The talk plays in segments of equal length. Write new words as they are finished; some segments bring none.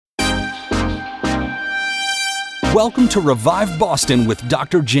Welcome to Revive Boston with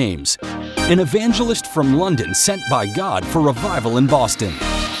Dr. Jaymz, an evangelist from London sent by God for revival in Boston.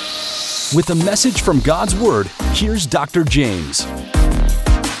 With a message from God's Word, here's Dr. Jaymz.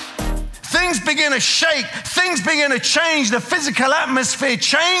 Things begin to shake, things begin to change, the physical atmosphere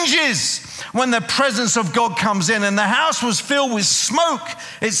changes when the presence of God comes in. And the house was filled with smoke,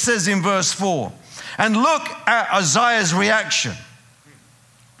 it says in verse 4. And look at Isaiah's reaction.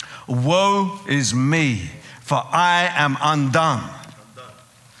 Woe is me, for I am undone.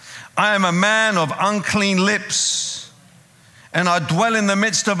 I am a man of unclean lips, and I dwell in the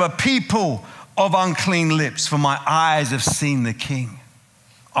midst of a people of unclean lips, for my eyes have seen the King.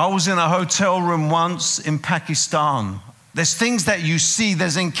 I was in a hotel room once in Pakistan. There's things that you see,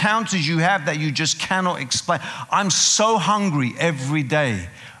 there's encounters you have that you just cannot explain. I'm so hungry every day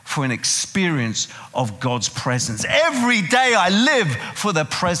for an experience of God's presence. Every day I live for the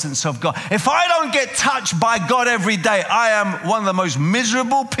presence of God. If I don't get touched by God every day, I am one of the most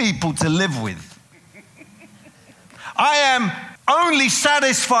miserable people to live with. I am only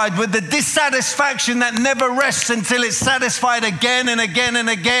satisfied with the dissatisfaction that never rests until it's satisfied again and again and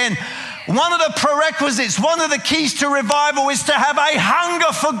again. One of the prerequisites, one of the keys to revival is to have a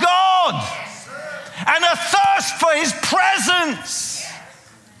hunger for God and a thirst for His presence.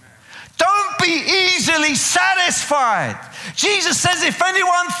 Don't be easily satisfied. Jesus says, if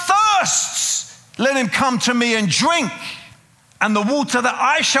anyone thirsts, let him come to me and drink. And the water that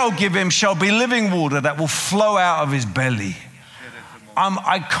I shall give him shall be living water that will flow out of his belly.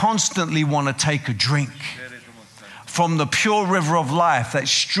 I constantly want to take a drink from the pure river of life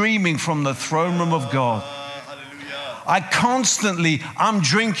that's streaming from the throne room of God. I'm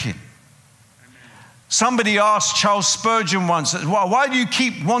drinking. Somebody asked Charles Spurgeon once, why do you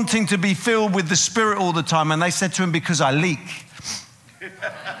keep wanting to be filled with the Spirit all the time? And they said to him, because I leak.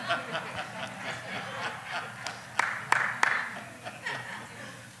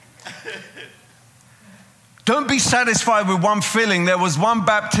 Don't be satisfied with one filling. There was one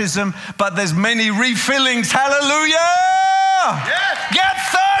baptism, but there's many refillings. Hallelujah! Yes. Get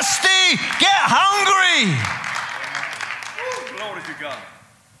thirsty. Get hungry. Glory to God.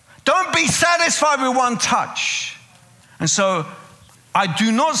 Don't be satisfied with one touch. And so I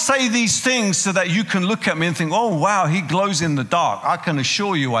do not say these things so that you can look at me and think, oh, wow, he glows in the dark. I can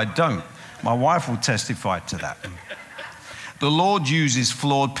assure you I don't. My wife will testify to that. The Lord uses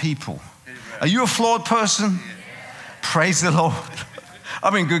flawed people. Are you a flawed person? Praise the Lord.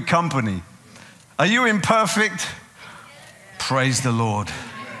 I'm in good company. Are you imperfect? Praise the Lord.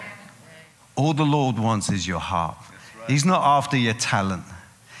 All the Lord wants is your heart. He's not after your talent.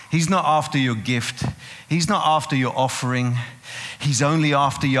 He's not after your gift. He's not after your offering. He's only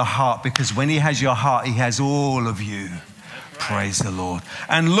after your heart, because when He has your heart, He has all of you. Praise the Lord.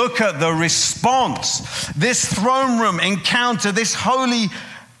 And look at the response. This throne room encounter, this holy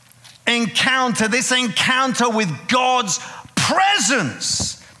encounter, this encounter with God's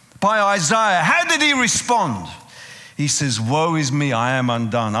presence by Isaiah. How did he respond? He says, woe is me, I am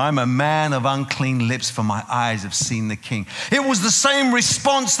undone. I'm a man of unclean lips, for my eyes have seen the King. It was the same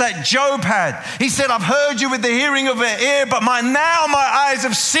response that Job had. He said, I've heard you with the hearing of an ear, but now my eyes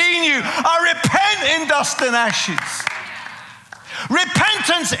have seen you. I repent in dust and ashes.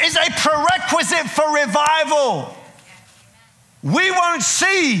 Repentance is a prerequisite for revival. We won't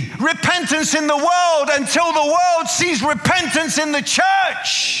see repentance in the world until the world sees repentance in the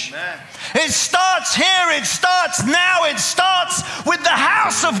church. Amen. It starts here, it starts now, it starts with the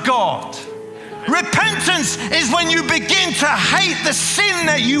house of God. Repentance is when you begin to hate the sin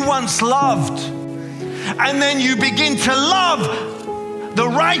that you once loved. And then you begin to love the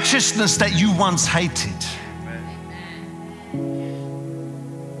righteousness that you once hated.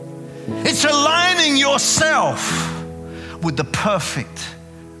 It's aligning yourself with the perfect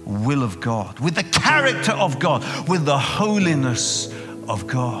will of God, with the character of God, with the holiness of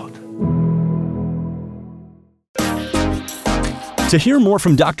God. To hear more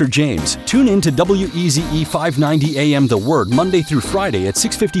from Dr. Jaymz, tune in to WEZE 590 AM The Word Monday through Friday at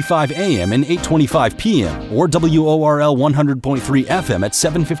 6:55 AM and 8:25 PM, or WORL 100.3 FM at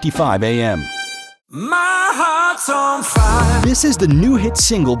 7:55 AM. My heart's on fire. This is the new hit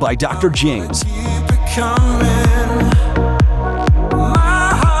single by Dr. Jaymz.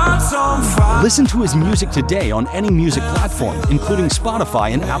 Listen to his music today on any music platform, including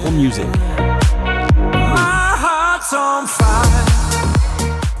Spotify and Apple Music. My heart's on fire.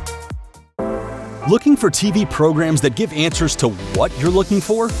 Looking for TV programs that give answers to what you're looking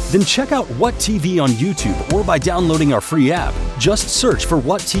for? Then check out What TV on YouTube or by downloading our free app. Just search for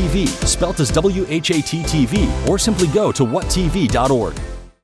What TV, spelt as WHAT TV, or simply go to whattv.org.